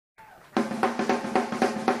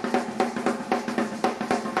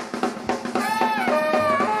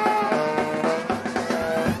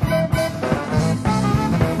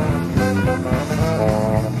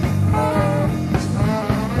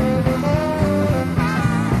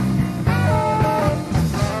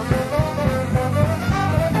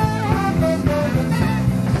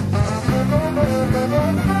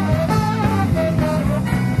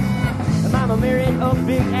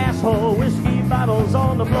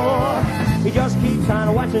door. He just keeps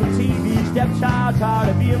on watching TV, stepchild tired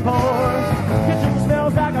of being poor. Kitchen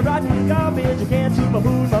smells like a rotten garbage, I can't chew my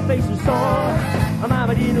food, my face is sore. My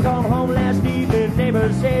mama didn't come home last evening,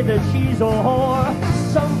 neighbors say that she's a whore.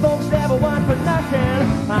 Some folks never want for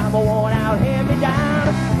nothing, I'm a worn out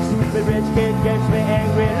hand-me-down. Stupid rich kid gets me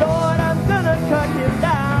angry, Lord, I'm gonna cut him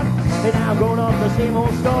down. And I'm going off the same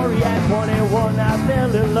old story. At 21 I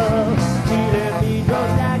fell in love. She left me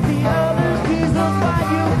just like the others. Jesus, why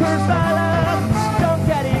you curse my love? Don't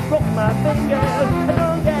get it, broke my finger. I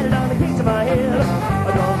don't get it on the key to my head.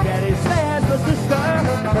 I don't get it, smash my sister.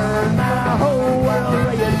 Turn my whole world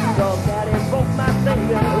red. Don't get it, broke my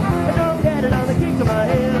finger. I don't get it on the key to my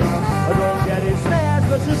head. I don't get it, smash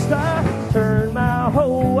my sister. Turn my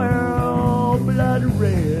whole world blood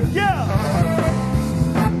red. Yeah!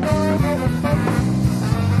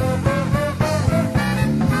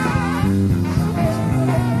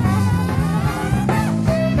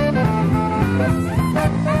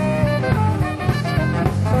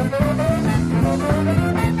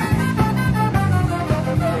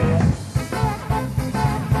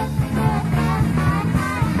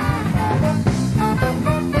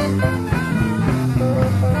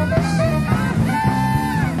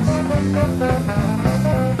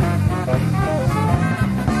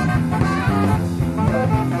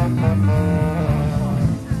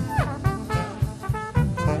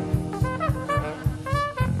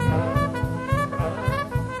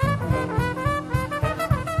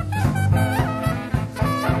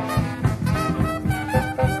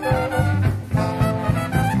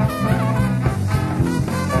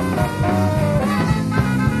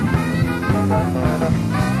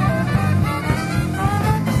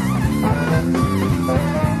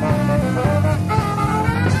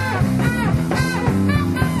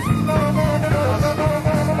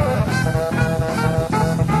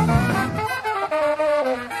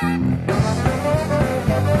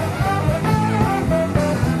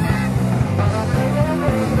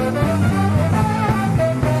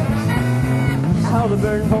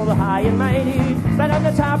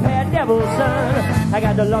 I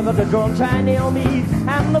got the luck of the drum trying to nail me,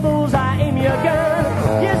 and the bullseye aim your gun.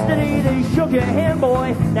 Yesterday they shook your hand,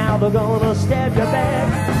 boy, now they're gonna stab your back.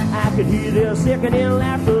 I could hear their sickening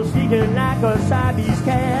laughter sneaking like a Siamese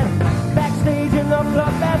cat. Backstage in the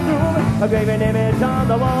club bathroom, a graven image on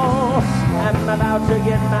the wall. I'm about to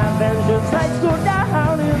get my vengeance, lights go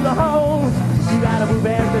down in the hall. You gotta move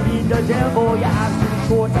fast to beat the devil, your eyes too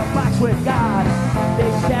short to box with God. They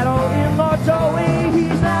shadow in Lord's way,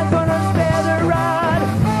 he's not gonna spare the rod.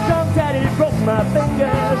 Don't get it, broke my fingers,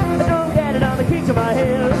 I don't get it on the key to my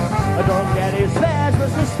head. I don't get it, smash my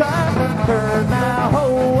sister, turn my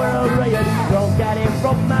whole world red. Don't get it,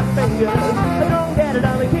 broke my fingers, I don't get it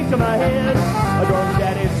on the key to my head. I don't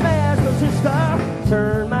get it, smash my sister,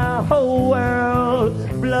 turn my whole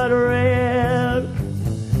world blood red.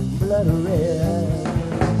 Blood red,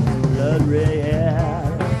 blood red.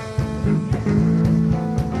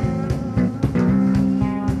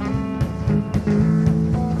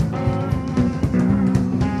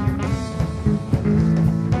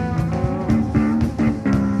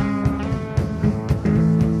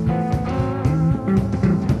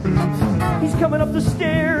 He's coming up the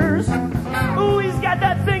stairs. Ooh, he's got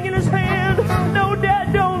that thing in his hand. No,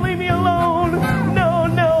 Dad, don't leave me alone. No,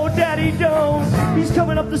 no, Daddy, don't. He's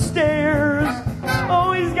coming up the stairs.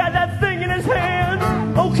 Oh, he's got that thing in his hand.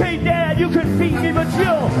 Okay, Dad, you can beat me, but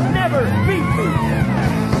you'll never beat me.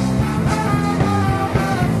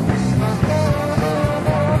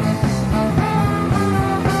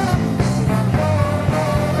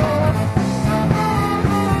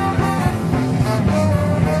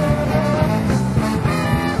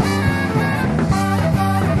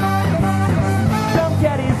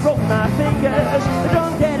 My fingers, I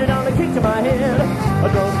don't get it on the kick to my head.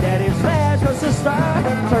 I don't get it, smash my sister,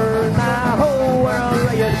 turn my whole world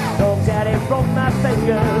red. Don't get it, broke my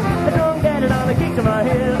fingers, I don't get it on the kick to my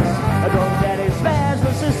head. I don't get it, smash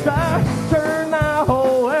my sister, turn my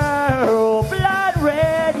whole world blood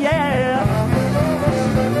red, yeah.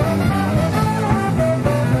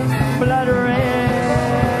 Blood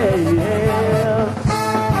red, yeah.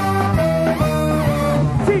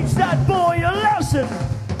 Teach that boy a lesson.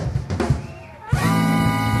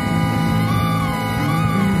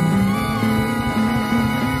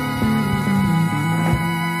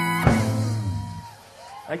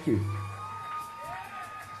 Thank you.